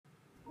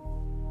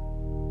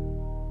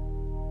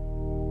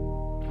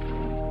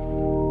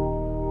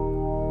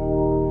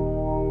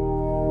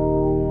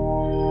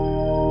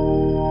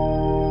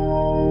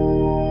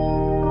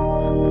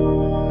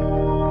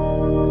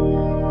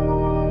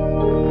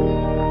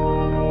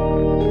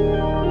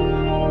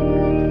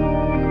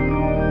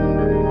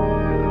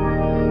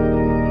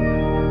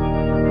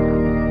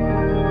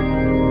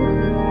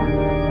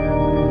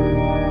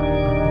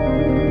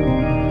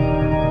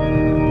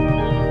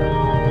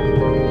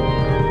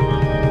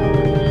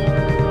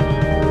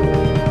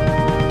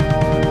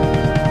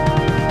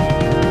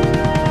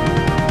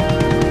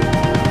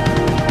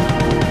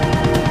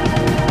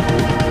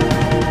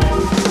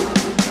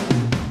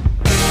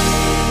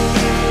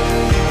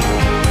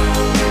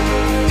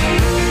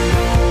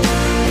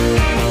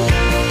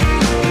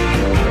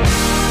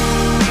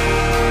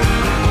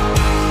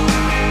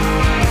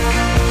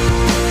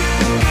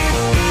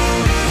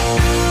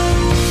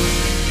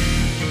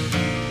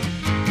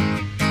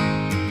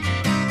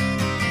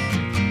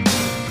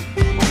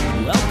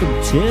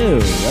welcome to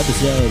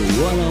episode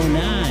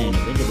 109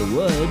 of Into the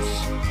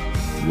Woods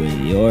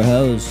with your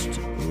host,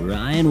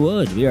 Ryan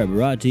Woods. We are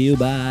brought to you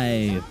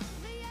by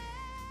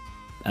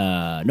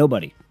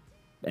nobody.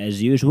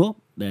 As usual,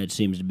 that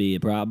seems to be a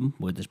problem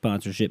with the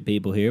sponsorship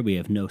people here. We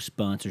have no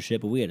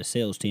sponsorship. If we had a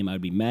sales team,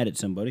 I'd be mad at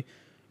somebody.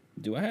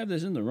 Do I have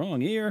this in the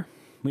wrong ear?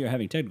 We are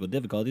having technical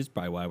difficulties.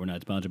 Probably why we're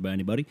not sponsored by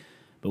anybody.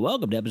 But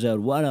welcome to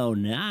episode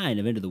 109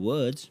 of Into the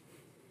Woods.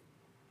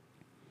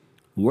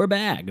 We're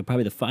back.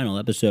 Probably the final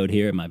episode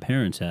here at my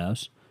parents'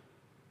 house.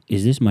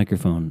 Is this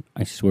microphone,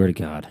 I swear to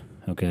God,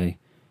 okay?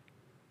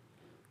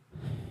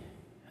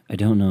 I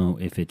don't know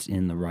if it's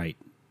in the right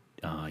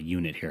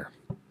unit here.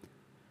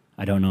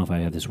 I don't know if I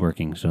have this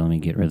working, so let me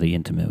get really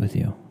intimate with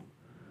you.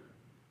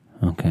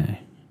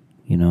 Okay.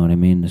 You know what I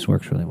mean? This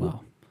works really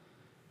well.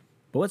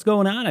 But what's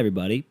going on,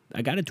 everybody?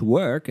 I got it to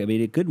work. I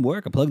mean, it couldn't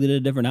work. I plugged it in a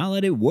different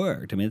outlet. It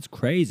worked. I mean, it's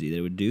crazy that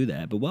it would do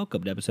that. But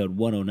welcome to episode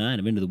 109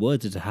 of Into the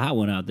Woods. It's a hot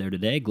one out there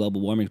today.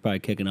 Global warming's probably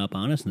kicking up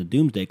on us, and the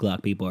doomsday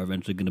clock people are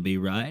eventually going to be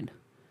right.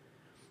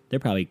 They're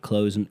probably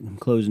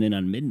closing in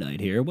on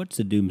midnight here. What's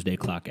the doomsday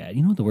clock at?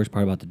 You know what the worst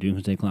part about the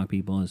doomsday clock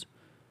people is?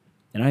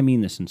 And I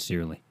mean this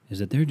sincerely, is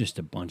that they're just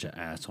a bunch of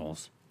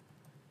assholes.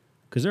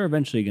 Because they're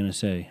eventually going to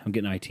say, I'm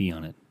getting IT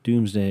on it,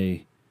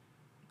 doomsday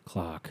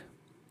clock.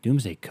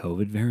 Doomsday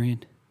COVID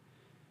variant?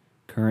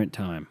 Current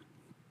time.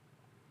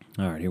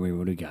 All right, here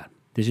what do we got?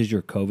 This is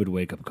your COVID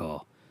wake-up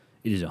call.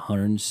 It is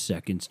 100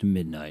 seconds to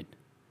midnight.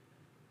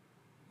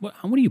 What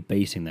are you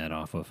basing that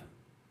off of?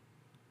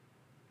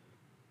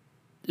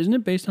 Isn't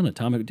it based on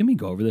atomic... Didn't we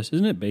go over this?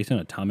 Isn't it based on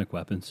atomic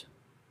weapons?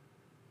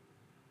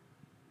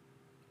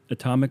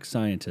 Atomic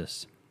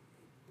scientists.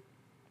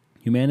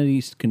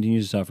 Humanity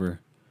continues to suffer.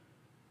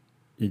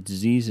 The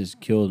disease has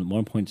killed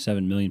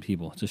 1.7 million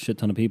people. It's a shit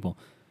ton of people.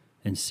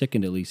 And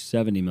sickened at least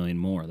 70 million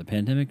more. The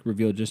pandemic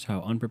revealed just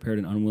how unprepared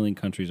and unwilling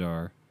countries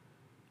are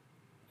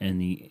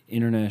and the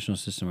international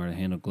system are to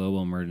handle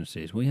global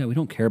emergencies. Well, yeah, we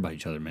don't care about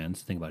each other, man.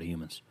 That's the thing about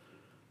humans.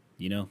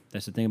 You know,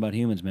 that's the thing about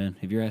humans, man.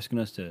 If you're asking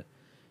us to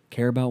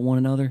care about one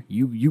another,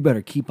 you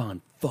better keep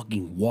on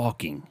fucking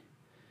walking.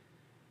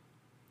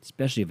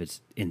 Especially if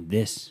it's in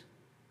this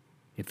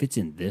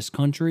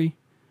country.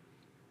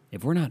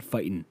 If we're not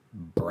fighting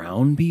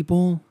brown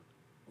people,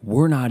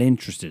 we're not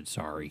interested,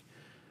 sorry.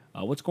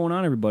 What's going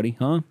on, everybody,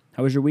 huh?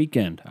 How was your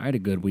weekend? I had a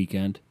good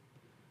weekend.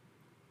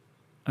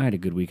 I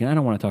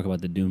don't want to talk about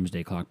the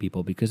doomsday clock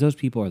people because those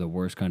people are the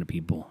worst kind of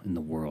people in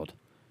the world.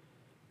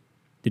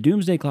 The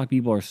doomsday clock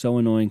people are so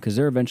annoying because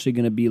they're eventually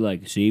going to be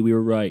like, see, we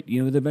were right.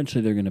 You know,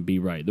 eventually they're going to be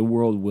right. The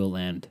world will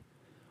end.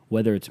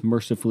 Whether it's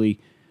mercifully,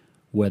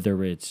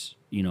 whether it's,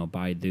 you know,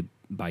 by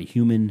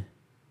human,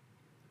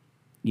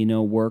 you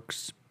know,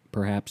 works,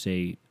 perhaps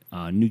a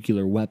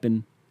nuclear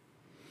weapon.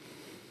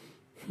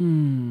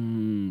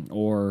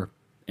 Or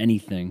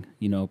anything,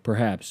 you know,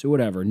 perhaps,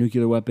 whatever,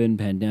 nuclear weapon,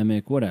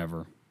 pandemic,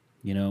 whatever.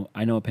 You know,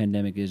 I know a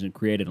pandemic isn't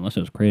created unless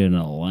it was created in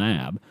a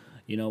lab,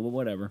 you know, but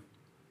whatever.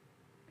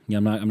 Yeah,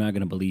 I'm not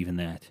going to believe in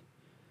that.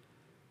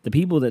 The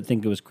people that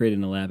think it was created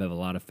in a lab have a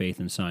lot of faith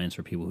in science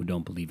for people who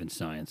don't believe in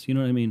science. You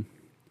know what I mean?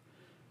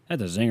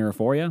 That's a zinger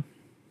for you.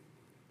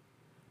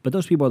 But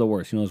those people are the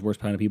worst. You know, those worst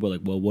kind of people are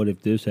like, well, what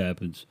if this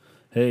happens?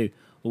 Hey,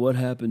 well, what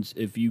happens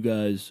if you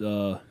guys,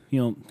 you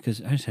know,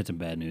 because I just had some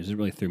bad news. It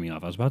really threw me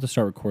off. I was about to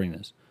start recording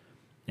this,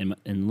 and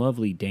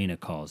lovely Dana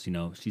calls. You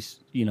know,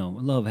 she's, you know,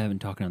 I love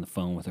talking on the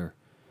phone with her,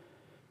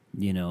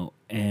 you know,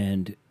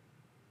 and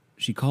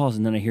she calls,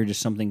 and then I hear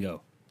just something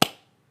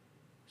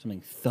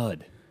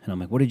thud, and I'm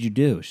like, what did you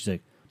do? She's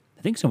like,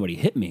 I think somebody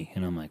hit me,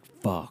 and I'm like,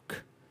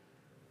 fuck.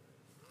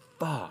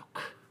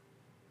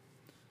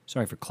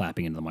 Sorry for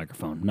clapping into the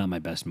microphone. Not my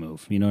best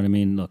move. You know what I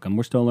mean? Look,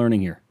 we're still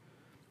learning here.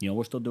 You know,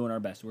 we're still doing our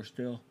best. We're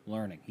still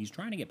learning. He's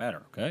trying to get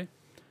better, okay?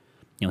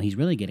 You know, he's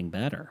really getting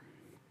better.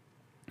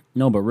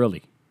 No, but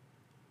really.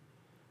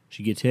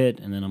 She gets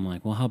hit, and then I'm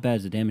like, well, how bad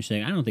is the damage? She's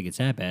like, I don't think it's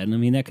that bad. And I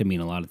mean, that could mean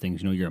a lot of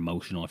things. You know, you're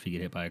emotional if you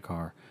get hit by a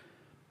car.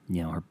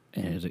 You know, or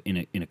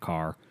in a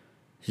car.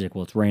 She's like,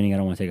 well, it's raining. I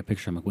don't want to take a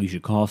picture. I'm like, well, you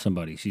should call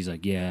somebody. She's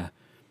like, yeah.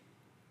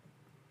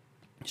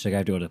 She's like, I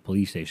have to go to the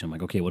police station. I'm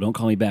like, okay, well, don't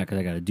call me back because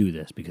I got to do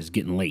this because it's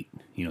getting late.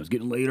 You know, it's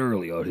getting late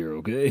early out here,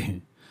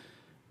 okay?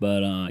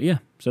 But, yeah,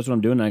 so that's what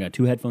I'm doing. I got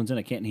two headphones in.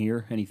 I can't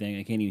hear anything.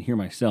 I can't even hear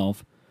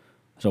myself.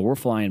 So we're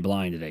flying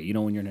blind today. You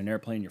know, when you're in an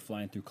airplane, you're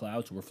flying through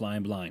clouds. So we're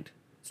flying blind.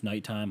 It's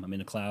nighttime. I'm in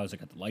the clouds. I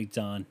got the lights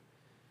on.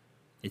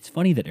 It's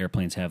funny that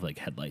airplanes have, like,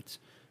 headlights.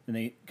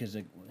 And because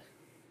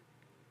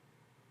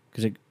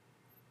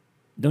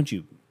don't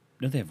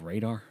they have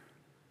radar?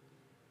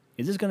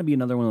 Is this going to be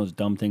another one of those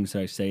dumb things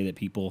that I say that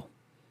people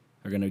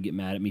are going to get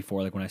mad at me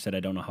for? Like when I said I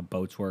don't know how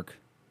boats work.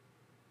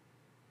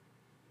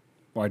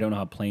 Or I don't know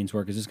how planes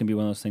work. Is this going to be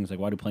one of those things like,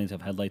 why do planes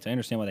have headlights? I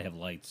understand why they have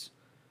lights.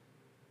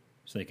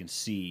 So they can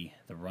see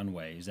the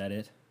runway. Is that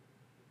it?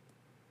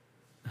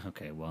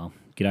 Okay, well,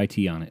 get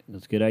IT on it.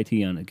 Let's get IT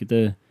on it. Get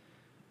the...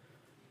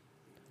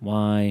 Oh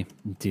my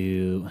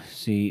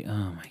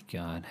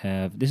God,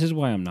 this is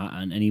why I'm not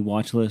on any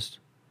watch list.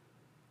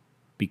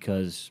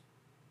 Because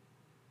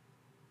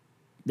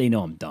they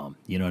know I'm dumb.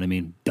 You know what I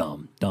mean?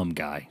 Dumb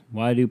guy.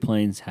 Why do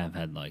planes have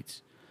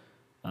headlights?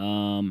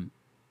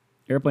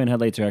 Airplane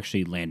headlights are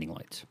actually landing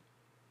lights.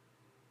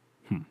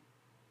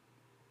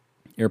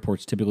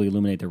 Airports typically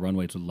illuminate their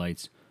runways with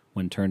lights.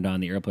 When turned on,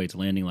 the airplane's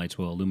landing lights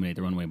will illuminate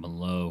the runway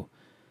below.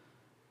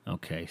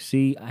 Okay,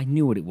 see, I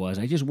knew what it was.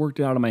 I just worked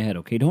it out in my head,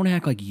 okay? Don't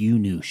act like you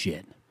knew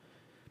shit.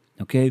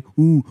 Okay?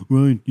 Ooh,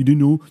 Ryan, you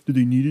didn't know that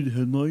they needed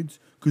headlights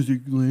because they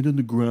land on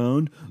the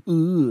ground?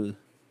 Ugh,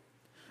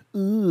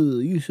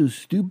 you're so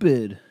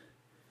stupid.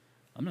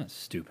 I'm not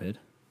stupid.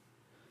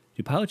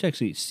 Do pilots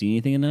actually see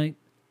anything at night?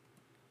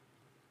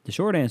 The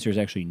short answer is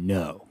actually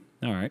no.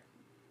 All right.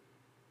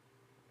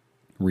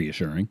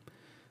 Reassuring.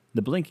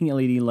 The blinking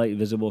LED light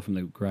visible from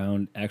the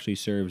ground actually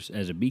serves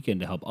as a beacon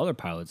to help other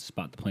pilots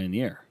spot the plane in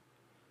the air.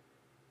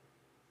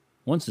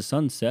 Once the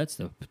sun sets,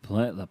 the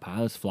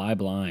pilots fly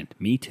blind.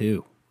 Me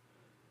too.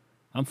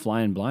 I'm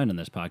flying blind on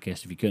this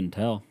podcast, if you couldn't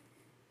tell.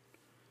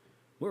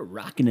 We're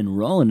rocking and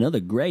rolling another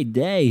great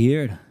day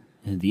here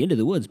at the Into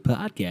the Woods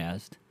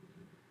podcast.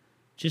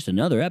 Just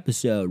another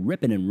episode,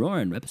 ripping and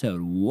roaring,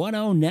 episode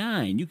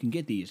 109. You can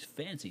get these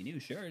fancy new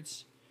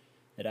shirts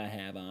that I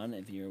have on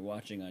if you're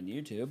watching on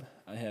YouTube.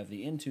 I have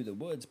the Into the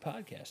Woods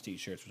podcast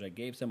t-shirts, which I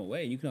gave some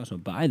away. You can also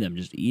buy them.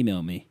 Just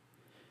email me,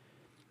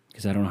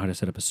 because I don't know how to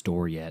set up a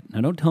store yet.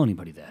 Now, don't tell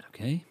anybody that,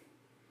 okay?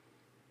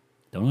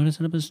 Don't know how to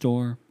set up a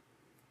store.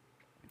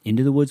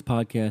 Into the Woods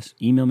podcast.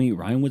 Email me,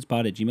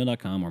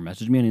 ryanwoodspot@gmail.com, or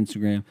message me on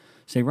Instagram.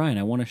 Say, Ryan,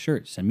 I want a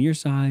shirt. Send me your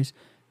size.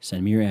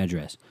 Send me your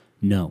address.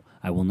 No,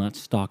 I will not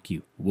stalk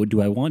you.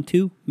 Do I want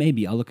to?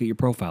 Maybe. I'll look at your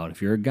profile.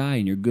 If you're a guy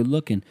and you're good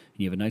looking and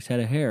you have a nice head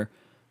of hair,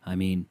 I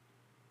mean,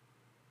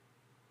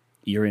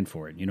 you're in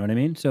for it. You know what I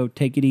mean? So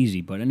take it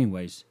easy. But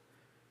anyways,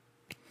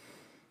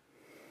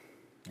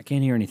 I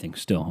can't hear anything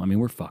still. I mean,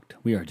 we're fucked.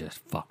 We are just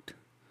fucked.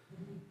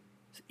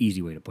 It's an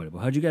easy way to put it. But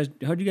how'd you guys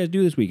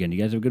do this weekend? You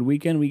guys have a good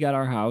weekend? We got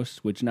our house,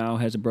 which now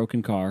has a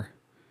broken car.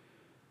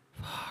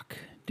 Fuck.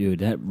 Dude,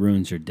 that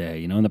ruins your day,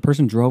 you know? And the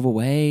person drove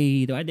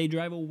away. Why'd they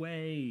drive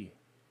away?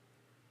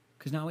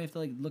 Because now we have to,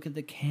 like, look at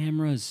the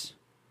cameras.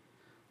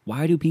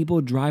 Why do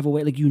people drive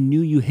away? Like, you knew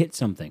you hit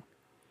something.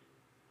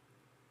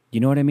 You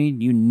know what I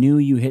mean? You knew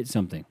you hit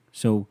something.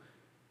 So,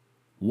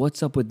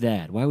 what's up with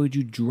that? Why would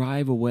you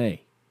drive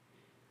away?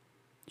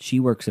 She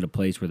works at a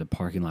place where the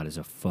parking lot is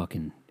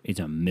it's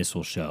a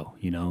missile show,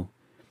 you know?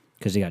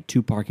 Because they got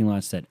two parking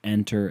lots that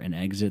enter and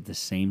exit the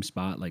same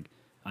spot, like,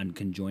 on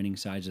conjoining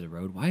sides of the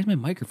road. Why is my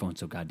microphone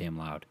so goddamn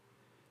loud?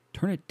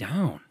 Turn it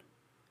down.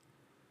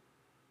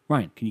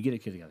 Ryan, can you get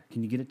it together?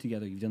 Can you get it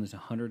together? You've done this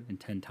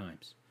 110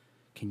 times.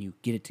 Can you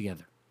get it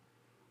together?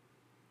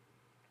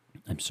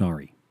 I'm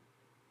sorry.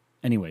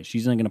 Anyway,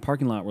 she's like in a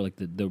parking lot where like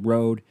the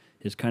road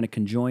is kind of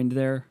conjoined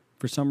there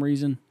for some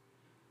reason.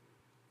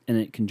 And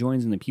it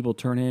conjoins and then people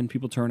turn in,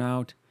 people turn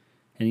out.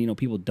 And, you know,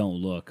 people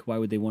don't look. Why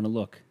would they want to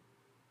look?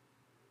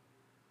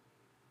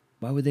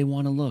 Why would they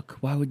want to look?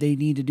 Why would they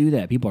need to do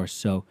that? People are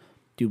so...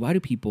 Dude, why do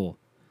people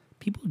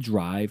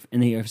drive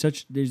and they have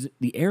there's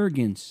the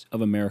arrogance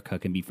of America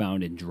can be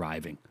found in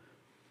driving.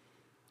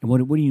 And what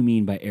do you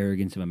mean by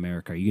arrogance of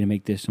America? Are you going to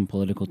make this some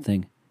political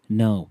thing?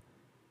 No.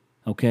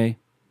 Okay?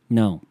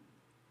 No.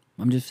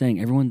 I'm just saying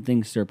everyone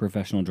thinks they're a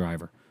professional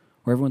driver,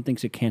 or everyone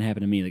thinks it can't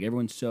happen to me. Like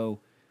everyone's so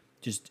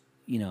just,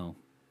 you know,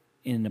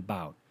 in and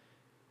about.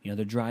 You know,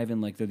 they're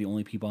driving like they're the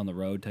only people on the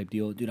road type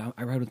deal. Dude,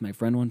 I ride with my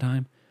friend one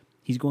time.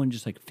 He's going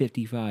just like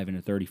 55 and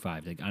a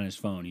 35, like on his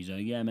phone. He's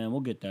like, yeah, man,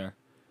 we'll get there.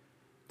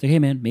 It's like, hey,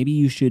 man, maybe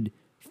you should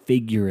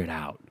figure it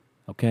out,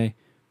 okay?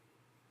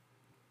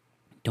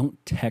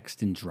 Don't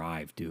text and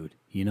drive, dude,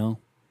 you know?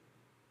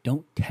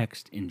 Don't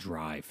text and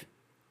drive.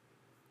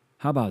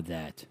 How about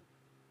that?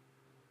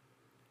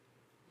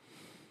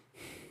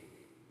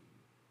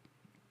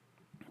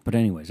 But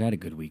anyways, I had a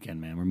good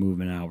weekend, man. We're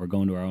moving out. We're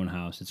going to our own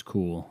house. It's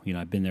cool. You know,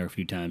 I've been there a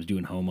few times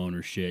doing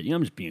homeowner shit. You know,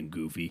 I'm just being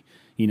goofy.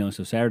 You know,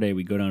 so Saturday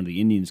we go down to the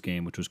Indians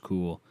game, which was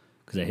cool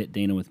because I hit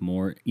Dana with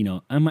more. You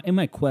know, in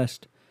my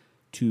quest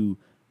to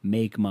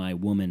make my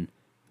woman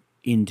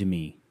into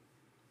me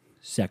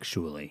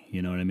sexually.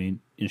 You know what I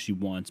mean? And she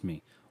wants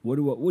me. What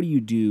do you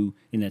do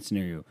in that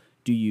scenario?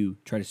 Do you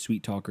try to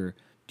sweet talk her?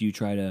 Do you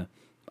try to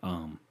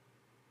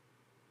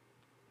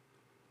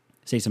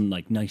say some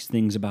like nice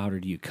things about her?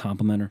 Do you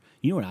compliment her?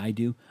 You know what I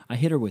do? I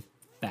hit her with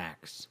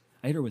facts.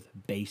 I hit her with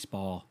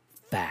baseball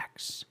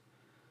facts.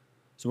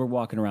 So we're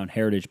walking around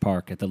Heritage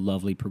Park at the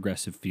lovely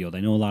Progressive Field. I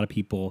know a lot of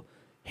people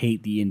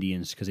hate the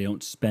Indians because they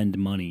don't spend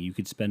money. You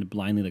could spend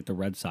blindly like the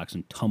Red Sox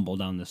and tumble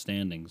down the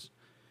standings.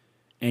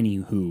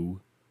 Anywho,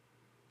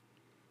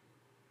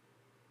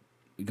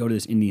 we go to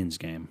this Indians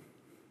game,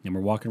 and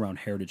we're walking around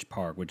Heritage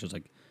Park, which is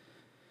like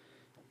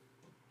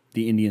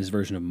the Indians'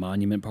 version of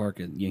Monument Park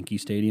at Yankee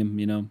Stadium,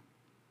 you know?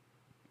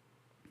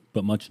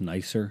 But much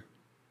nicer.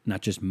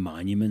 Not just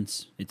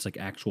monuments. It's like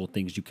actual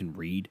things you can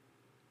read.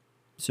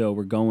 So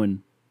we're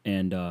going,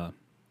 and we're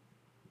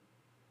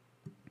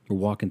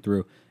walking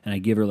through, and I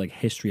give her like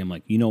history. I'm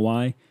like, you know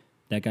why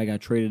that guy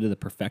got traded to the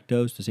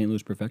Perfectos, to St.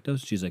 Louis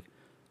Perfectos? She's like,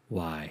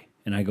 why?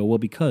 And I go, well,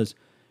 because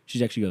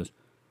she actually goes,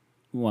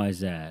 why is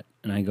that?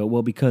 And I go,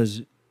 well,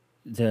 because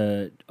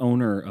the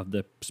owner of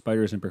the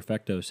Spiders and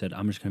Perfecto said,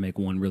 I'm just going to make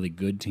one really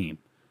good team.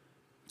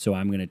 So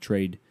I'm going to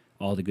trade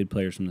all the good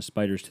players from the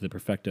Spiders to the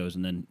Perfectos,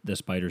 and then the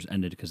Spiders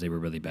ended because they were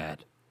really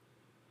bad.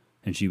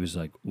 And she was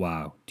like,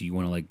 wow, do you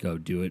want to, like, go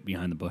do it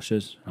behind the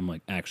bushes? I'm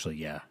like, actually,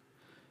 yeah.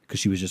 Because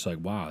she was just like,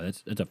 wow,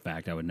 that's a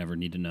fact I would never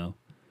need to know.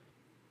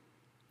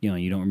 You know,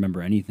 you don't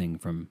remember anything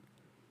from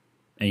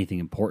anything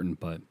important,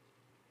 but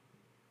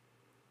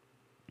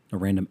a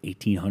random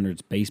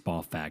 1800s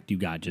baseball fact you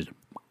got just,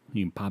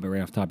 you can pop it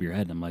right off the top of your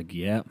head. And I'm like,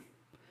 yep.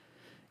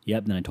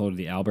 Yep. And I told her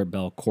the Albert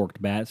Bell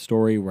corked bat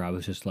story where I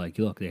was just like,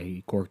 look,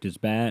 they corked his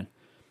bat.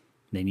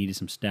 They needed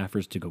some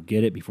staffers to go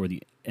get it before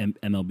the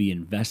MLB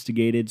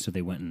investigated. So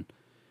they went and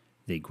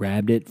they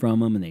grabbed it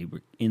from him, and they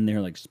were in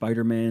there like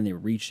Spider-Man. They were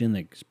reaching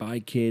like Spy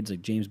Kids,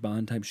 like James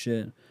Bond type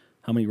shit.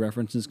 How many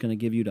references can I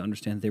give you to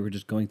understand that they were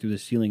just going through the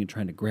ceiling and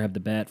trying to grab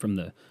the bat from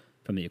the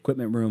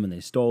equipment room, and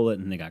they stole it,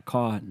 and they got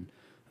caught, and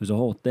it was a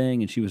whole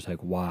thing. And she was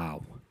like,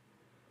 wow,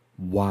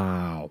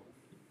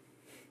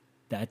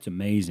 that's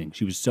amazing.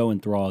 She was so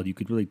enthralled, you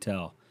could really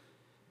tell.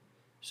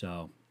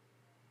 So,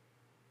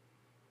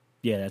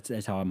 yeah,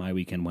 that's how my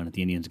weekend went at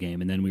the Indians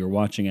game. And then we were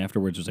watching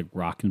afterwards. It was like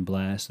Rock and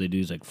Blast. They do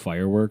these like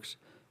fireworks.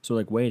 So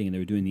like waiting, and they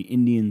were doing the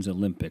Indians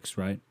Olympics,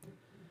 right?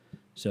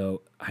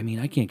 So, I mean,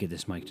 I can't get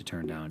this mic to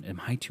turn down.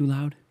 Am I too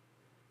loud?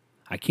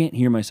 I can't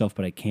hear myself,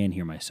 but I can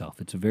hear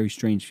myself. It's a very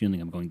strange feeling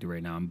I'm going through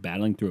right now. I'm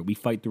battling through it. We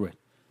fight through it.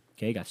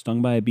 Okay, got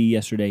stung by a bee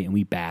yesterday, and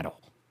we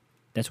battle.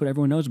 That's what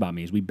everyone knows about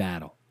me, is we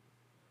battle.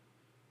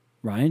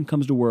 Ryan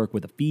comes to work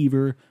with a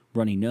fever,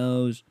 runny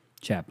nose,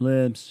 chapped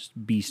lips,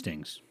 bee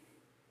stings.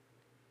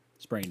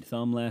 Sprained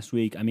thumb last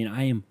week. I mean,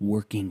 I am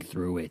working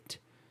through it.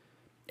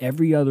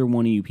 Every other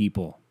one of you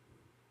people,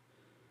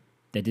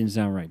 that didn't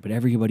sound right, but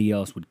everybody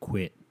else would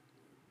quit.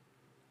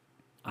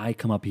 I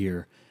come up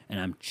here, and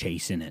I'm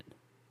chasing it.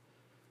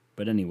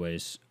 But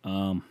anyways,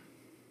 what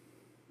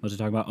was I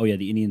talking about? Oh, yeah,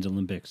 the Indians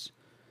Olympics.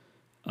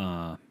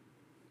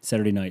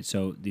 Saturday night.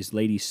 So these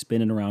ladies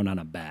spinning around on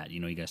a bat. You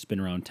know, you got to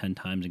spin around 10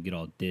 times and get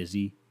all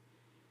dizzy.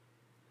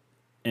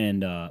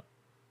 And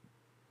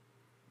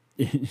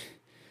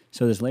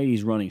so this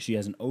lady's running. She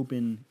has an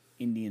open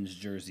Indians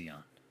jersey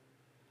on.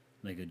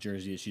 Like a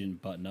jersey that she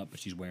didn't button up,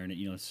 but she's wearing it.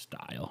 You know, it's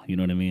style. You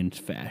know what I mean? It's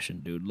fashion,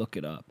 dude. Look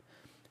it up.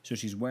 So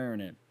she's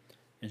wearing it,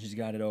 and she's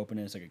got it open,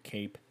 and it's like a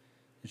cape.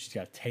 And she's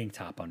got a tank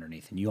top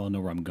underneath. And you all know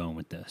where I'm going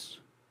with this.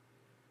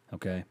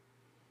 Okay?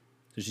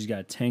 So she's got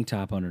a tank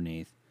top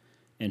underneath.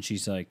 And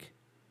she's like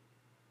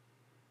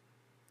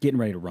getting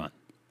ready to run.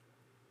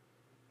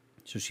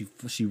 So she's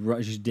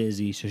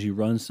dizzy, so she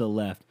runs to the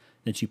left.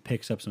 Then she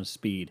picks up some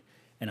speed.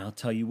 And I'll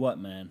tell you what,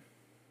 man.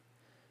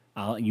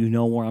 You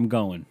know where I'm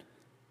going.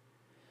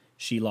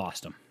 She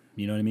lost him.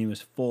 You know what I mean? It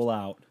was full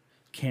out.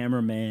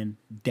 Cameraman,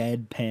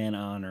 deadpan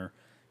on her.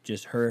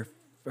 Just her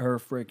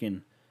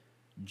freaking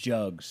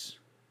jugs.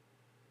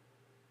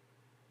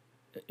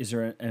 Is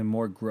there a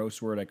more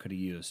gross word I could have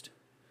used?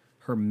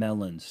 Her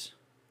melons.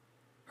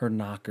 Her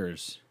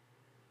knockers,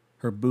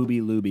 her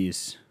booby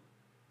loobies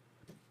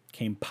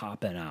came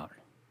popping out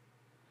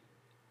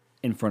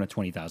in front of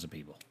 20,000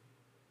 people.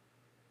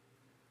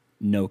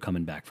 No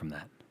coming back from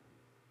that.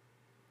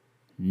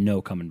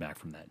 No coming back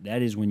from that.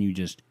 That is when you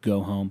just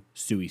go home,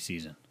 suey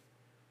season.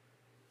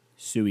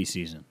 Suey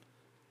season.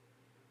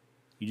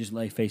 You just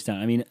lay face down.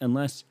 I mean,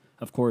 unless,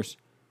 of course,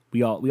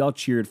 we all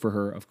cheered for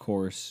her, of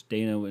course.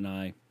 Dana and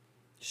I,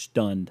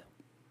 stunned.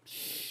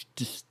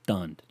 Just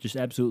stunned. Just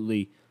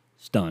absolutely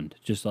stunned,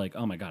 just like,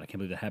 oh my god, I can't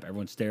believe that happened.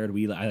 Everyone stared.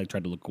 I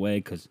tried to look away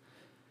because,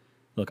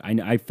 look,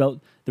 I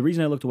felt the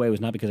reason I looked away was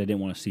not because I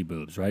didn't want to see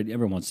boobs, right?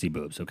 Everyone wants to see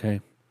boobs, okay?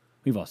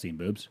 We've all seen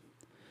boobs.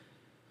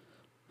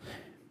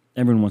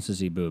 Everyone wants to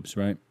see boobs,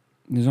 right?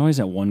 There's always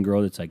that one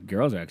girl that's like,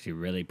 girls are actually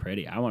really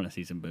pretty. I want to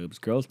see some boobs.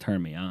 Girls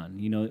turn me on.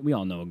 You know, we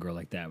all know a girl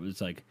like that.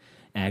 It's like,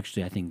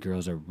 actually, I think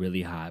girls are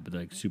really hot, but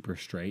they're like super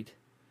straight.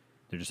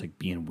 They're just like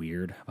being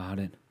weird about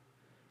it.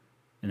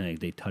 And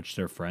they touch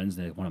their friends.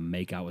 They want to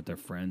make out with their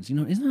friends. You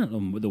know, isn't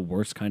that the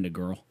worst kind of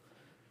girl?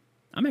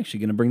 I'm actually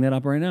going to bring that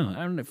up right now.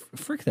 I don't know.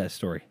 Frick that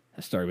story.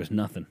 That story was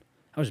nothing.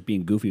 I was just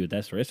being goofy with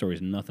that story. That story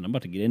was nothing. I'm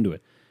about to get into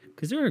it.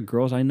 Because there are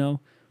girls I know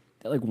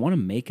that like want to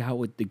make out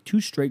with, the two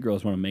straight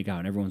girls want to make out,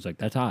 and everyone's like,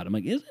 that's hot. I'm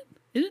like, is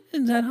it?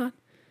 Is that hot?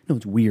 No,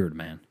 it's weird,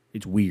 man.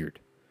 It's weird.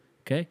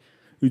 Okay?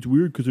 It's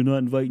weird because they're not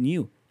inviting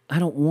you. I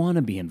don't want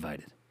to be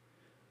invited.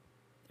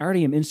 I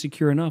already am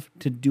insecure enough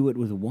to do it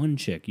with one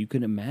chick. You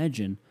can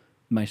imagine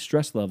my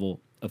stress level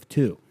of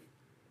 2.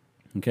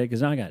 Okay?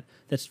 Because now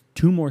that's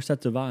 2 more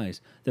sets of eyes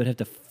that would have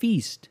to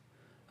feast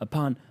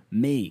upon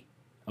me.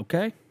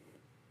 Okay?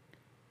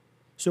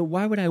 So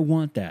why would I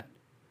want that?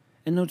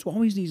 And it's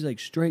always these like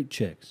straight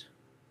chicks.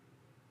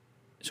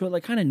 So it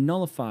like kind of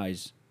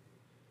nullifies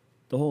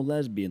the whole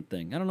lesbian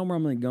thing. I don't know where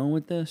I'm like going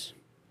with this.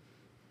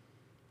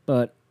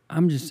 But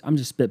I'm just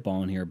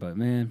spitballing here, but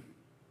man,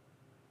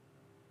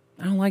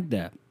 I don't like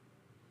that.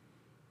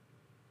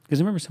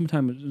 Because I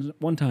remember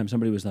one time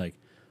somebody was like,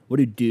 what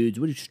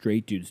do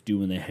straight dudes do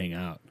when they hang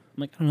out?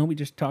 I'm like, I don't know, we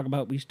just talk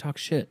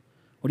shit.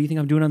 What do you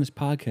think I'm doing on this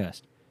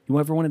podcast? You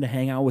ever wanted to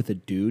hang out with a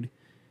dude?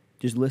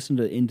 Just listen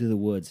to Into the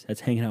Woods.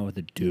 That's hanging out with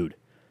a dude.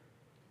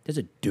 There's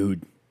a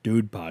dude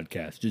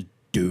podcast. Just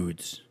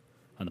dudes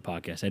on the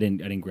podcast. I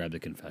didn't grab the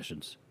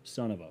confessions.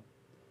 Son of a.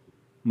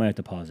 Might have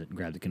to pause it and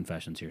grab the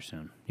confessions here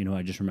soon. You know,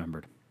 I just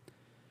remembered.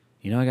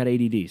 You know, I got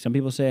ADD. Some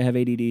people say I have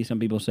ADD. Some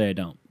people say I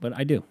don't. But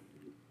I do.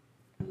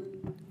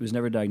 It was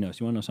never diagnosed.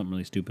 You want to know something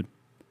really stupid?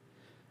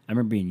 I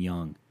remember being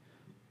young.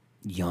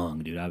 Young,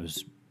 dude. I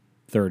was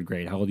 3rd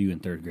grade. How old are you in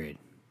 3rd grade?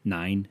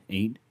 9,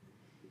 8?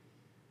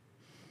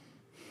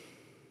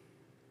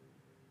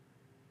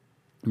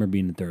 I remember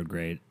being in 3rd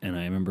grade, and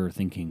I remember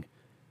thinking,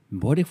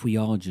 what if we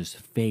all just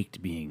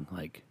faked being,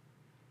 like,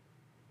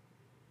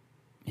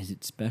 is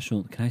it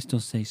special? Can I still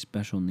say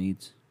special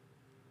needs?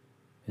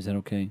 Is that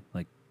okay?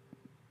 Like,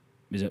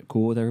 is that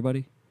cool with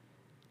everybody?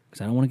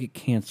 Because I don't want to get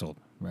canceled,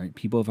 right?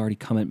 People have already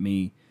come at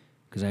me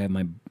because I have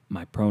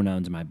my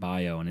pronouns in my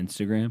bio on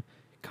Instagram,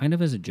 kind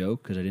of as a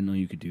joke, because I didn't know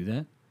you could do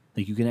that.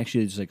 Like, you can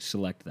actually just, like,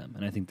 select them,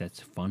 and I think that's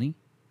funny.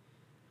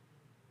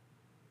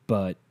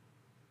 But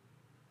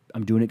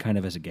I'm doing it kind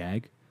of as a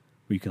gag,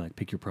 where you can, like,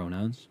 pick your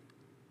pronouns.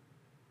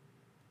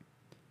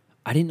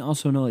 I didn't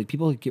also know, like,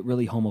 people get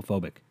really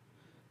homophobic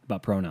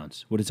about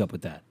pronouns. What is up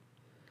with that?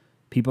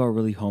 People are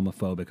really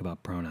homophobic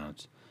about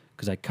pronouns.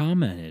 Because I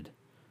commented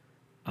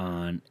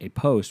on a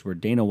post where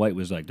Dana White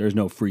was like, there's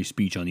no free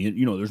speech on the,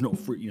 there's no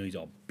free, he's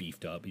all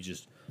beefed up.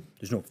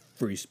 There's no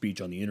free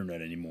speech on the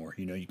internet anymore.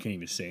 You can't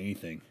even say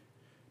anything.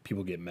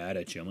 People get mad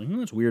at you. I'm like,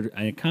 that's weird.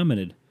 I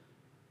commented,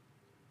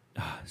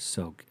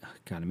 God,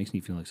 it makes me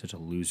feel like such a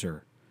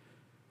loser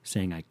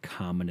saying I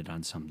commented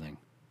on something.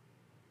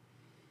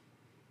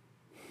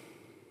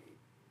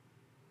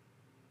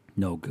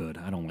 No good.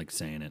 I don't like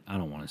saying it. I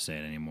don't want to say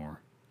it anymore.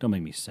 Don't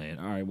make me say it.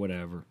 All right,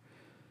 whatever.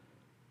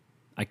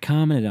 I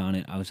commented on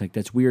it. I was like,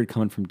 that's weird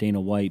coming from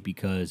Dana White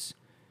because,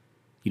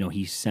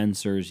 he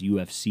censors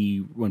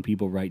UFC when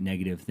people write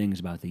negative things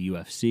about the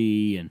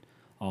UFC and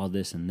all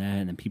this and that.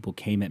 And then people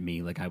came at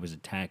me like I was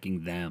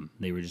attacking them.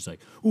 They were just like,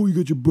 oh, you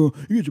got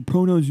your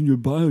pronouns in your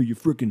bio. You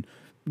freaking,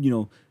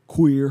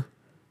 queer.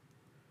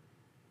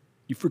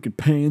 You freaking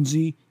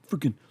pansy.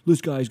 Freaking,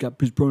 this guy's got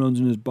his pronouns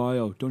in his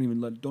bio. Don't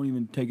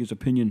even take his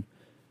opinion.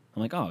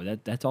 I'm like, oh,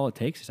 that's all it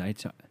takes. I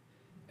just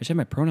have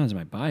my pronouns in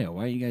my bio.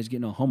 Why are you guys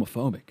getting all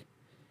homophobic?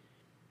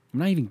 I'm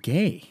not even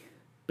gay.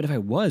 But if I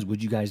was,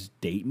 would you guys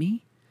date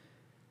me?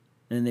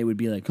 And then they would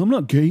be like, I'm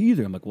not gay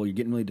either. I'm like, well, you're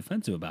getting really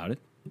defensive about it.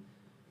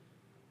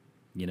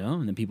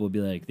 And then people would be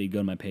like, they'd go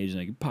to my page and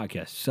like,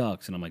 podcast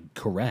sucks. And I'm like,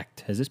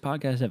 correct. Has this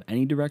podcast have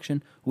any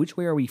direction? Which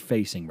way are we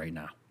facing right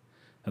now?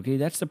 Okay,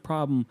 that's the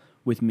problem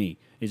with me,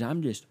 is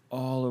I'm just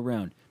all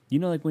around.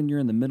 Like when you're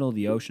in the middle of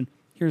the ocean,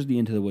 here's the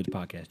Into the Woods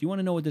podcast. You want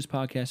to know what this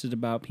podcast is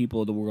about,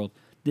 people of the world?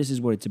 This is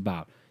what it's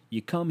about.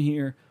 You come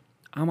here,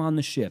 I'm on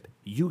the ship,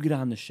 you get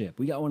on the ship.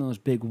 We got one of those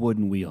big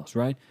wooden wheels,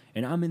 right?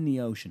 And I'm in the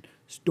ocean,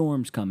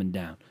 storm's coming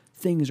down,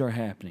 things are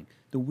happening.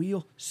 The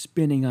wheel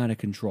spinning out of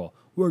control.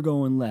 We're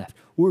going left,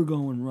 we're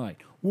going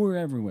right, we're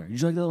everywhere.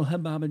 Just like the little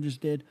head bob I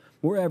just did,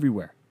 we're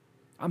everywhere.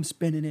 I'm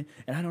spinning it,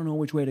 and I don't know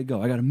which way to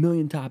go. I got a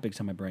million topics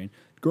on my brain.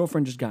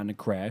 Girlfriend just got in a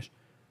crash.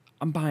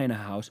 I'm buying a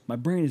house. My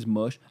brain is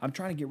mush. I'm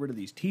trying to get rid of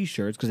these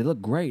T-shirts because they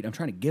look great. I'm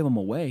trying to give them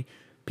away.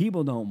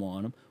 People don't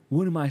want them.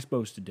 What am I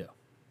supposed to do?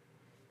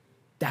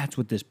 That's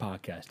what this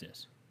podcast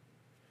is.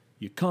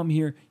 You come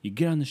here, you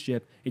get on the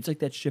ship. It's like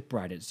that ship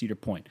ride at Cedar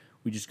Point.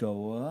 We just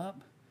go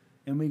up,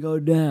 and we go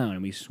down,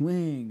 and we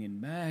swing, and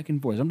back and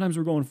forth. Sometimes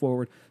we're going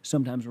forward.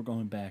 Sometimes we're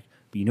going back.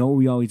 But you know where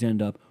we always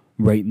end up?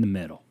 Right in the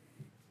middle.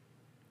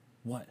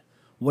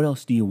 What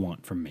else do you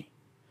want from me?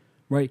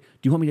 Right?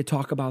 Do you want me to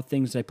talk about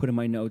things that I put in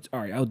my notes?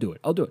 All right, I'll do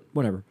it.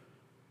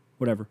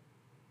 Whatever.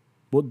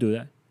 We'll do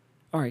that.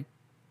 All right.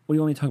 What do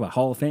you want me to talk about?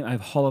 Hall of Fame? I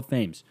have Hall of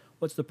Fames.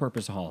 What's the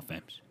purpose of Hall of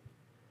Fames?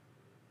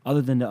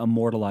 Other than to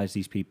immortalize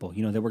these people.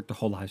 They worked their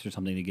whole lives for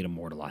something to get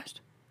immortalized.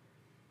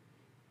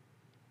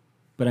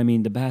 But I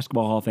mean, the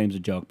Basketball Hall of Fame's a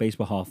joke.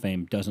 Baseball Hall of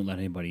Fame doesn't let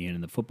anybody in.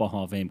 And the Football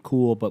Hall of Fame,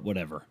 cool, but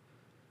whatever.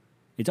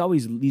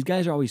 These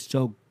guys are always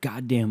so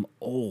goddamn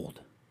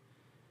old.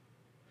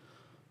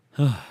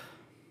 Do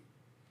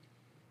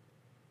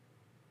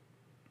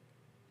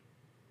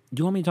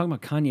you want me to talk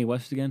about Kanye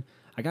West again?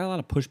 I got a lot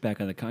of pushback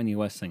on the Kanye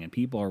West thing, and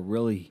people are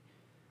really,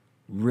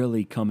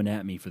 really coming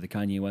at me for the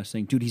Kanye West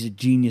thing. Dude, he's a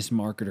genius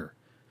marketer.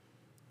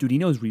 Dude, he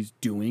knows what he's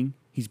doing.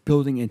 He's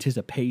building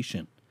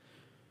anticipation.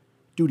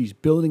 Dude, he's a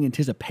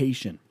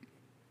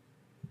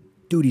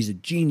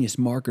genius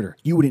marketer.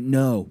 You wouldn't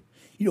know.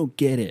 You don't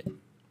get it.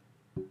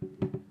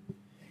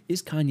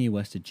 Is Kanye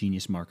West a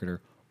genius marketer,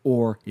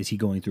 or is he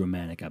going through a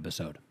manic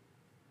episode?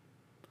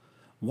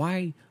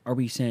 Why are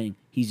we saying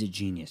he's a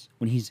genius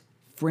when he's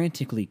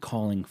frantically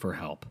calling for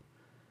help?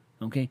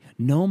 Okay?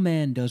 No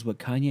man does what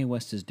Kanye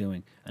West is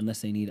doing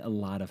unless they need a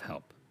lot of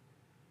help.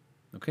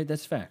 Okay?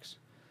 That's facts.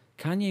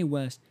 Kanye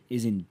West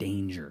is in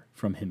danger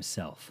from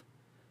himself.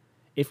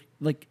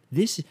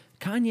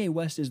 Kanye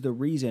West is the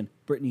reason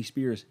Britney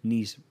Spears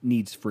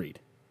needs freed.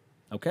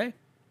 Okay?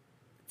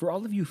 For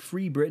all of you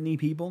free Britney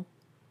people,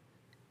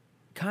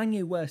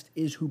 Kanye West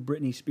is who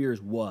Britney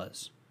Spears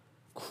was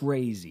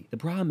Crazy. The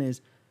problem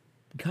is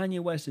Kanye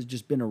West has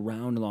just been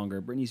around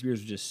longer. Britney Spears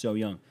was just so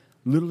young.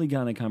 Literally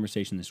got in a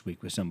conversation this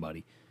week with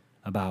somebody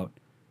about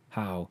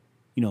how,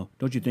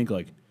 don't you think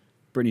like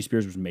Britney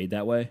Spears was made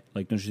that way?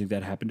 Like, don't you think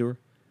that happened to her?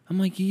 I'm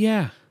like,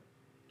 yeah,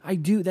 I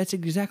do. That's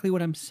exactly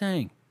what I'm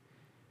saying.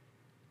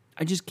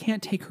 I just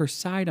can't take her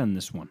side on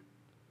this one.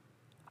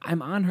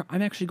 I'm on her.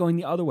 I'm actually going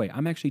the other way.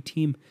 I'm actually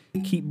team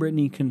keep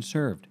Britney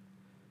conserved.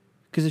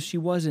 Because if she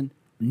wasn't,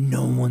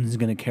 no one's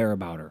going to care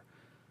about her.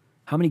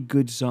 How many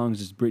good songs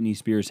does Britney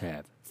Spears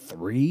have?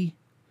 3?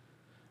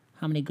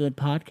 How many good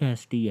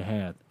podcasts do you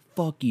have?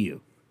 Fuck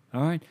you.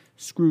 All right?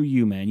 Screw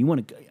you, man. You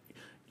want to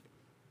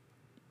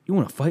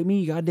fight me,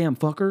 you goddamn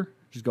fucker?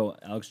 Just go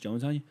Alex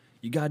Jones on you.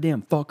 You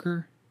goddamn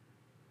fucker.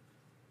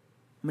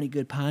 How many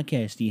good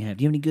podcasts do you have?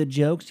 Do you have any good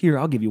jokes? Here,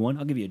 I'll give you one.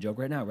 I'll give you a joke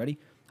right now. Ready?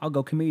 I'll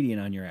go comedian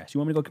on your ass. You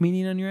want me to go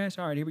comedian on your ass?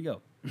 All right, here we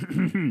go.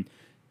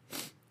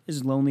 This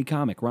is Lonely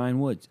Comic, Ryan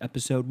Woods,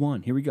 episode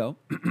 1. Here we go.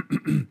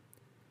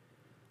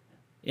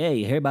 Hey,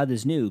 you hear about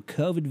this new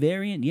COVID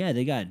variant? Yeah,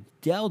 they got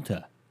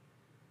Delta.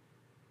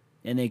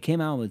 And they came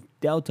out with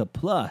Delta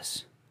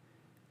Plus.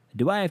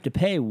 Do I have to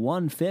pay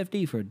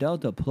 $150 for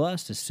Delta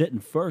Plus to sit in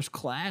first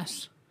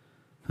class?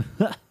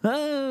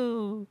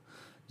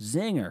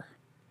 Zinger.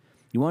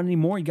 You want any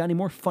more? You got any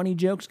more funny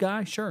jokes,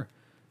 guy? Sure,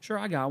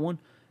 I got one.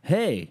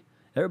 Hey,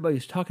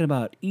 everybody's talking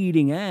about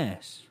eating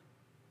ass.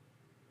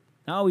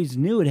 I always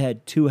knew it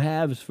had 2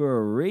 halves for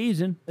a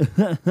reason.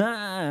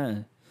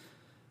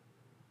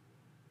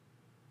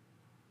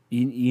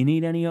 You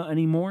need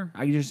any more?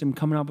 I just am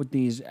coming up with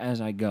these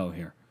as I go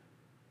here.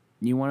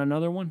 You want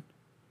another one?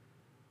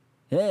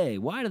 Hey,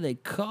 why do they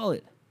call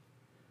it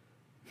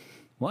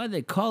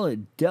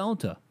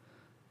Delta?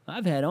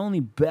 I've had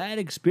only bad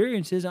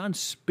experiences on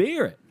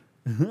Spirit.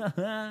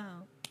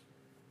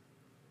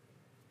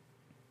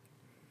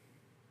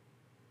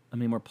 How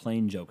many more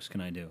plain jokes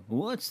can I do?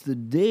 What's the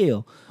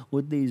deal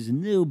with this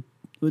new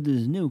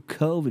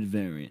COVID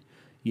variant?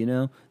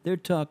 They're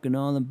talking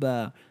all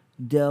about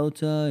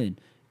Delta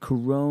and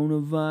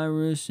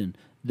coronavirus and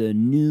the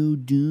new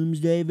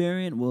doomsday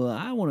variant. Well,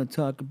 I want to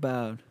talk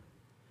about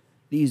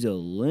these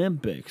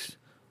Olympics.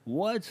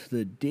 What's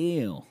the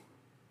deal?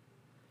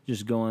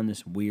 Just go on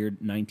this weird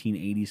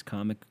 1980s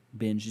comic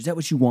binge. Is that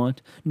what you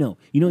want? No.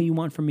 You know what you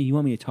want from me? You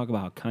want me to talk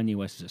about how Kanye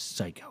West is a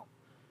psycho.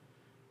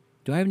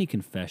 Do I have any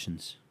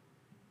confessions?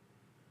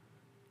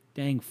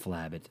 Dang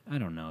flabbit. I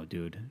don't know,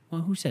 dude.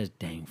 Well, who says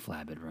dang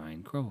flabbit,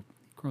 Ryan? Grow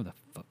the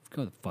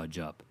fudge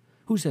up.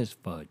 Who says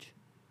fudge?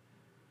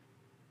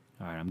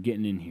 All right, I'm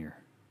getting in here.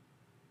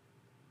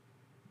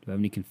 Do I have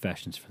any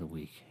confessions for the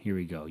week? Here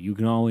we go. You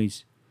can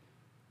always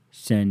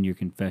send your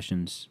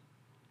confessions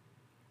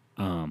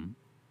to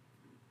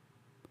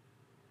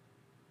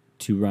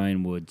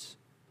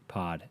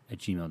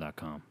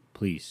ryanwoodspod@gmail.com.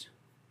 Please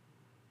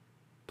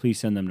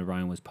send them to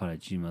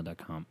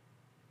ryanwoodspod@gmail.com.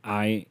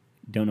 I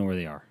don't know where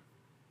they are.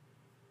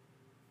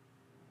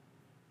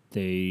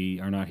 They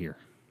are not here.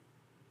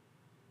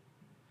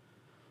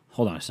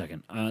 Hold on a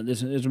second.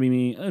 This will be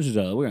me. We're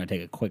going to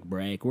take a quick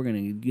break. We're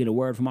going to get a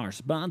word from our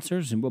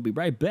sponsors, and we'll be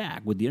right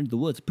back with the End of the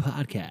Woods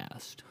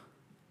podcast.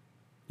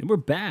 And we're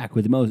back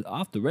with the most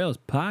off-the-rails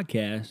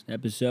podcast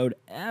episode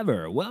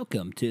ever.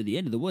 Welcome to the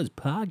End of the Woods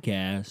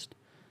podcast.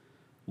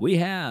 We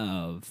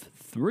have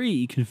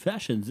 3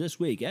 confessions this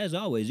week. As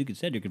always, you can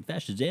send your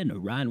confessions in to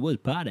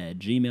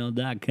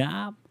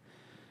ryanwoodspod@gmail.com.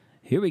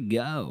 Here we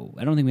go.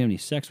 I don't think we have any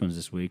sex ones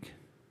this week.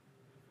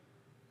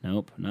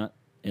 Nope, not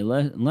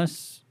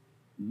unless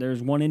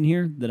there's one in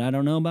here that I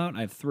don't know about.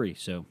 I have 3,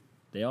 so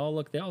they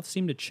all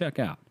seem to check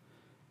out.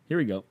 Here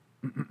we go.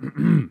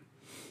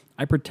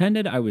 I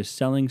pretended I was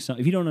selling some.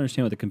 If you don't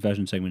understand what the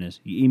confession segment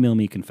is, you email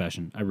me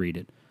confession. I read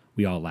it.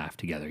 We all laugh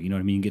together. You know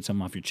what I mean? You get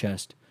something off your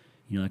chest.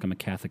 Like I'm a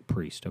Catholic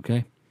priest,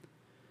 okay?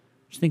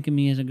 Just think of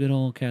me as a good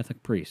old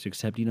Catholic priest,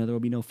 except, there will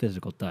be no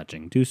physical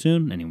touching. Too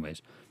soon?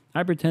 Anyways,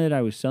 I pretended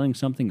I was selling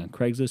something on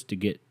Craigslist to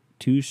get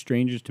 2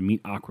 strangers to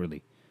meet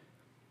awkwardly.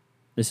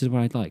 This is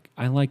what I'd like.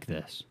 I like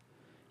this.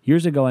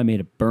 Years ago, I made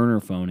a burner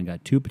phone and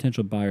got 2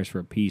 potential buyers for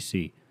a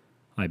PC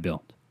I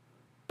built.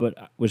 But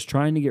I was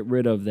trying to get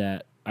rid of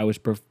that. I was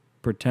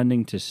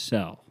pretending to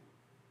sell.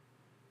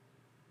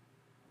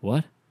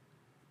 What?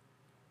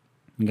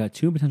 I got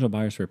 2 potential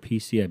buyers for a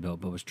PC I built,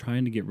 but was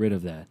trying to get rid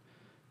of that.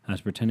 I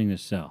was pretending to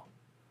sell.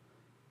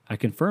 I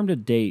confirmed a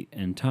date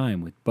and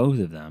time with both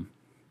of them,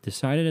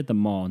 decided at the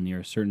mall near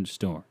a certain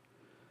store.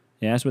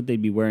 They asked what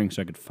they'd be wearing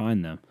so I could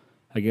find them.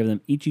 I gave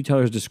them each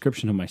other's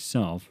description of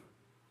myself.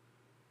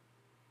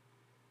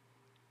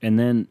 And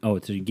then, so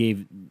you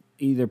gave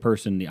either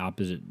person the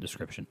opposite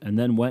description. And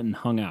then went and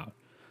hung out.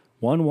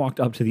 One walked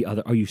up to the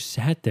other. Oh, you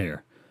sat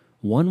there.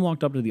 One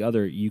walked up to the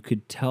other. You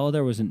could tell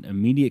there was an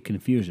immediate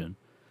confusion.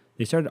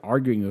 They started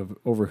arguing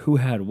over who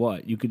had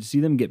what. You could see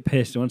them get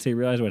pissed once they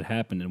realized what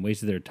happened and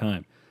wasted their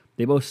time.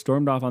 They both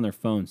stormed off on their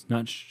phones.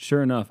 Not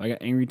sure enough, I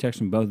got angry texts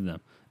from both of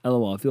them.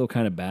 LOL, I feel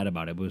kind of bad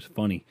about it, but it was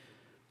funny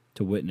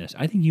to witness.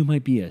 I think you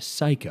might be a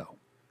psycho.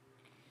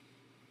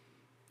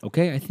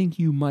 Okay? I think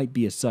you might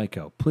be a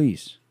psycho.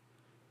 Please,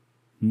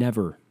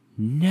 never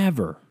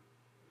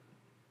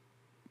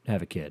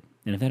have a kid.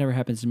 And if that ever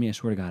happens to me, I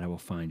swear to God, I will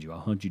find you.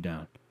 I'll hunt you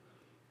down.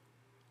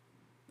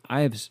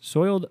 I have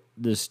soiled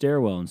the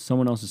stairwell in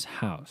someone else's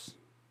house.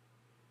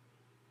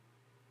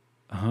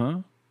 Huh?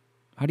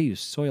 How do you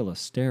soil a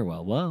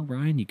stairwell? Well,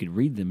 Ryan, you could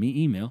read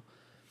the email.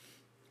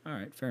 All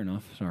right, fair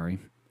enough. Sorry.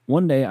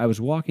 One day, I was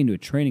walking to a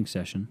training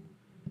session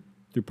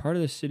through part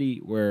of the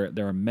city where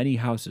there are many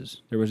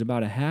houses. There was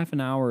about a half an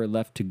hour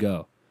left to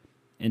go.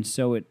 And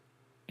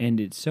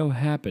it so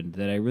happened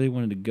that I really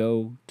wanted to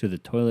go to the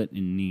toilet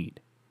in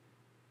need.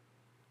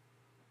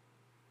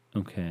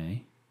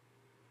 Okay.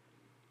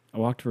 I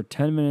walked for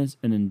 10 minutes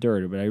and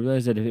endured it, but I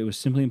realized that it was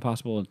simply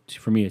impossible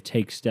for me to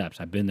take steps.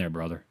 I've been there,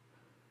 brother.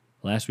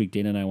 Last week,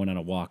 Dana and I went on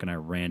a walk, and I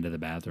ran to the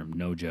bathroom.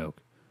 No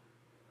joke.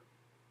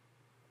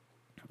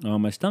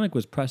 My stomach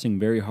was pressing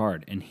very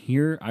hard, and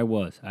here I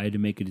was. I had to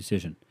make a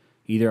decision.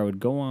 Either I would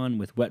go on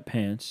with wet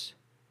pants,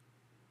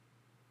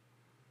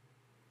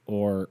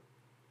 or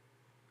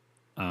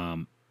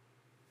sorry,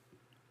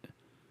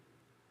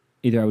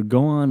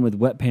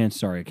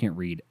 I can't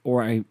read,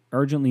 or I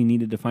urgently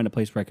needed to find a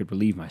place where I could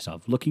relieve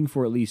myself. Looking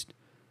for at least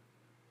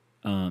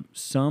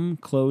some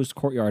closed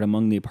courtyard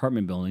among the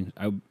apartment buildings,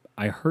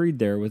 I hurried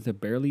there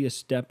with barely a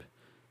step.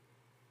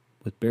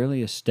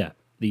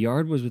 The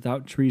yard was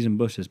without trees and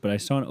bushes, but I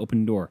saw an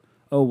open door.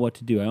 Oh, what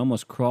to do? I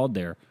almost crawled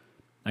there.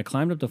 I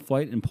climbed up the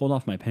flight and pulled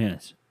off my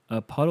pants.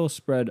 A puddle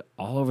spread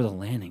all over the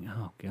landing.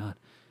 Oh, God.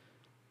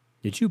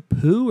 Did you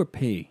poo or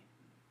pee?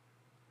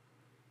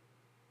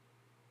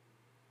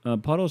 A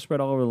puddle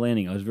spread all over the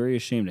landing. I was very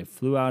ashamed. I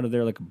flew out of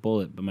there like a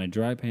bullet, but my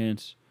dry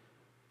pants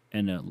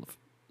and a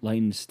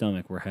lightened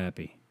stomach were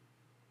happy.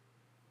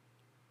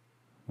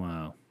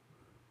 Wow.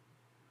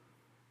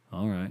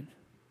 All right.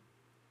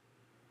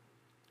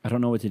 I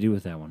don't know what to do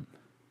with that one.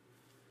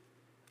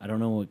 I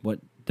don't know what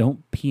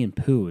don't pee and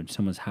poo in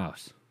someone's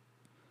house.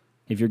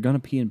 If you're going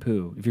to pee and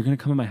poo, if you're going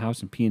to come in my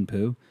house and pee and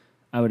poo,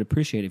 I would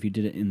appreciate if you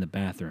did it in the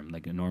bathroom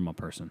like a normal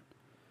person.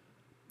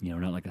 You know,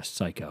 not like a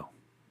psycho.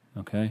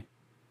 Okay?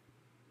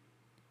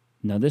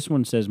 Now this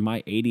one says,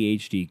 my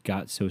ADHD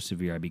got so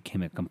severe I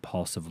became a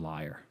compulsive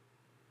liar.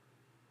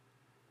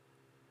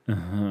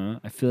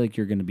 I feel like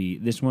you're going to be,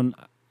 this one,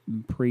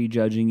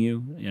 prejudging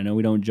you. I know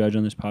we don't judge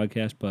on this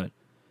podcast, but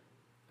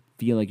I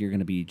feel like you're going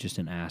to be just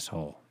an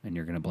asshole and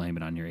you're going to blame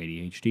it on your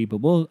ADHD,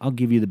 but I'll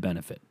give you the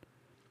benefit.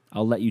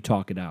 I'll let you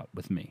talk it out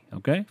with me,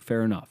 okay?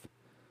 Fair enough.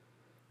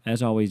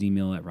 As always,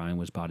 email at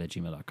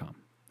ryanwasbot@gmail.com,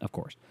 of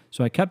course.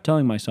 So I kept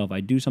telling myself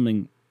I'd do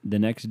something the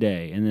next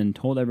day and then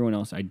told everyone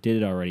else I did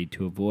it already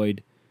to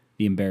avoid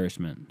the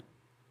embarrassment.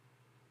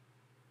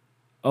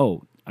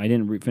 Oh, I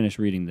didn't finish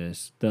reading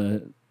this.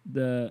 The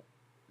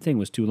thing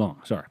was too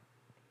long. Sorry.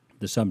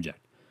 The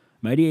subject.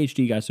 My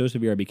ADHD got so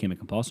severe I became a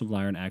compulsive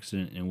liar in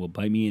accident and will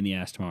bite me in the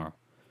ass tomorrow.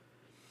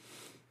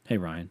 Hey,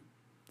 Ryan.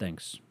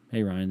 Thanks.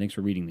 Hey, Ryan. Thanks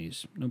for reading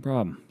these. No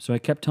problem. So I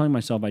kept telling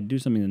myself I'd do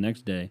something the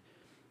next day.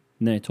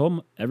 And then I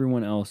told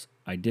everyone else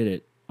I did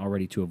it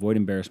already to avoid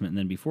embarrassment. And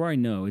then before I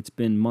know, it's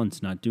been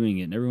months not doing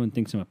it. And everyone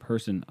thinks I'm a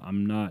person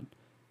I'm not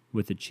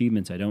with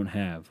achievements I don't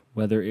have.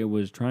 Whether it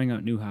was trying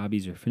out new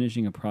hobbies or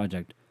finishing a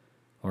project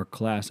or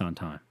class on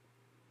time.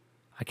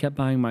 I kept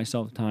buying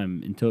myself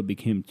time until it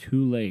became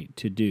too late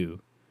to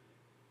do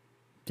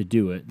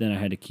it. Then I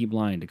had to keep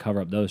lying to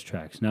cover up those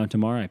tracks. Now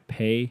tomorrow I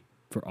pay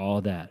for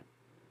all that.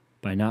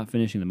 By not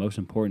finishing the most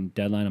important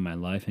deadline of my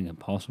life and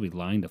compulsively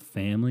lying to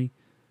family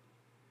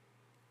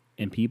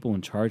and people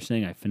in charge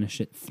saying I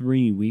finished it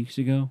 3 weeks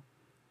ago.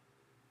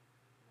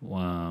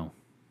 Wow.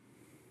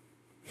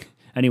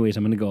 Anyways,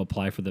 I'm going to go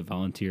apply for the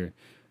volunteer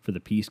for the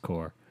Peace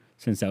Corps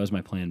since that was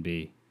my plan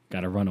B.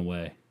 Got to run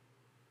away.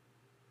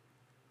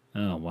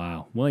 Oh,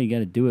 wow. Well, you got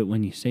to do it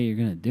when you say you're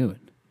going to do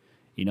it.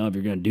 You know, if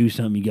you're going to do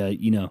something, you got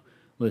to,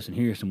 listen,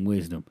 here's some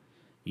wisdom.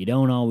 You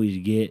don't always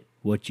get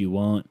what you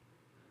want,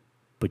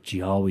 but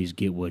you always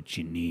get what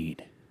you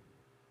need.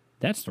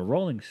 That's the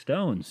Rolling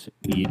Stones.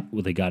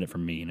 Well, they got it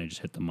from me, and I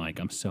just hit the mic.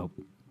 I'm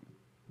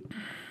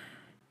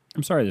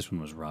sorry this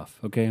one was rough,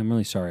 okay? I'm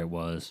really sorry it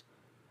was.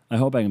 I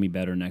hope I can be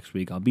better next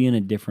week. I'll be in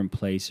a different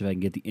place if I can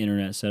get the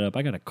internet set up.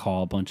 I got to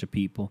call a bunch of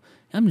people.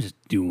 I'm just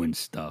doing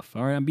stuff,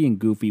 all right? I'm being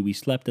goofy. We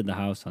slept at the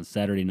house on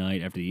Saturday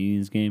night after the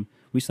Indians game.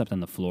 We slept on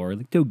the floor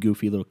like two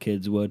goofy little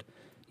kids would.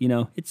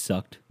 It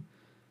sucked.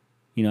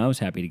 I was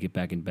happy to get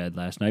back in bed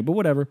last night, but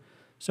whatever.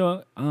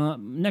 So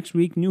next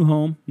week, new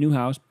home, new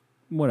house,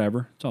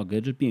 whatever. It's all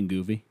good, just being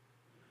goofy.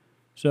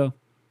 So,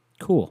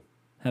 cool.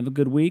 Have a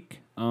good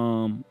week.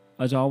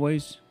 As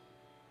always,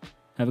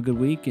 have a good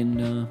week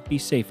and be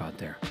safe out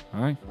there,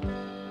 all right?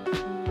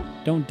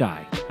 Don't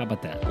die. How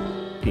about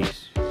that?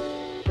 Peace.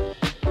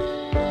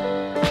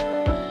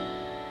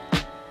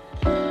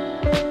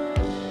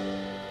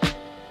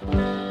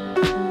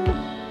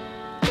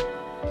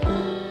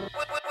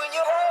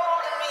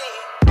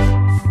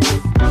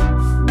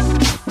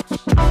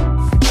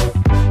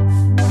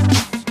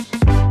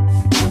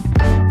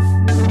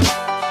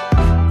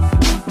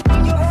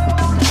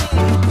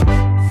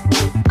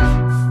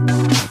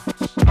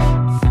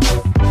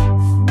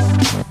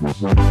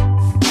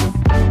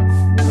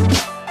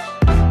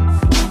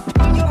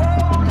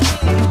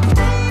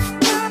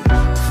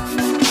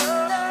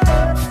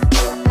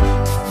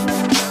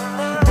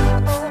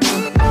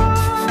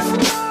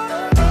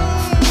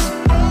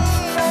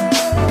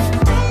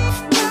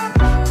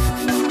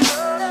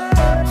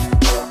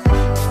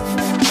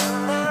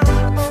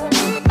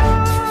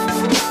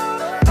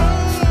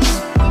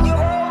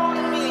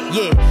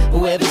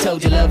 Whoever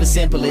told you love is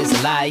simple is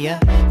a liar.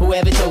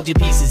 Whoever told you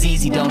peace is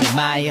easy, don't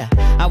admire.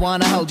 I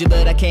wanna hold you,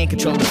 but I can't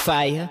control the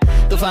fire.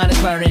 The fire is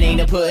burning, ain't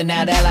no putting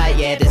out that light.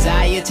 Yeah,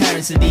 desire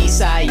turns to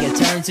desire,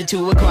 turns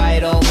into a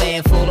quiet old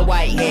man full of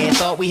white hair.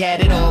 Thought we had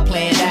it all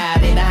planned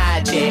out in a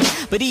high chair,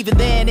 but even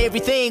then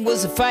everything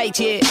was a fight,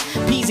 yeah.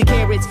 Peas and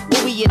carrots,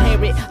 what we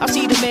inherit. I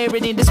see the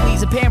merit in the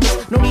squeeze of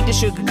parents, no need to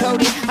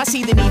sugarcoat it. I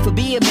see the need for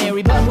being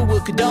married, but who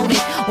would condone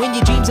it? When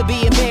your dreams are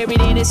being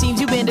buried and it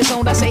seems you've been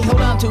disowned, I say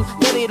hold on to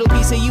the little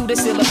piece of you that's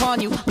still upon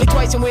you. Blink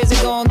twice and where's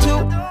it gone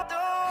to?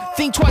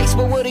 Think twice,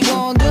 but what it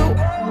gonna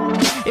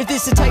do? If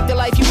this the type of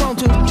life you want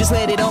to, just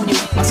let it on you.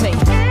 I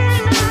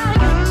say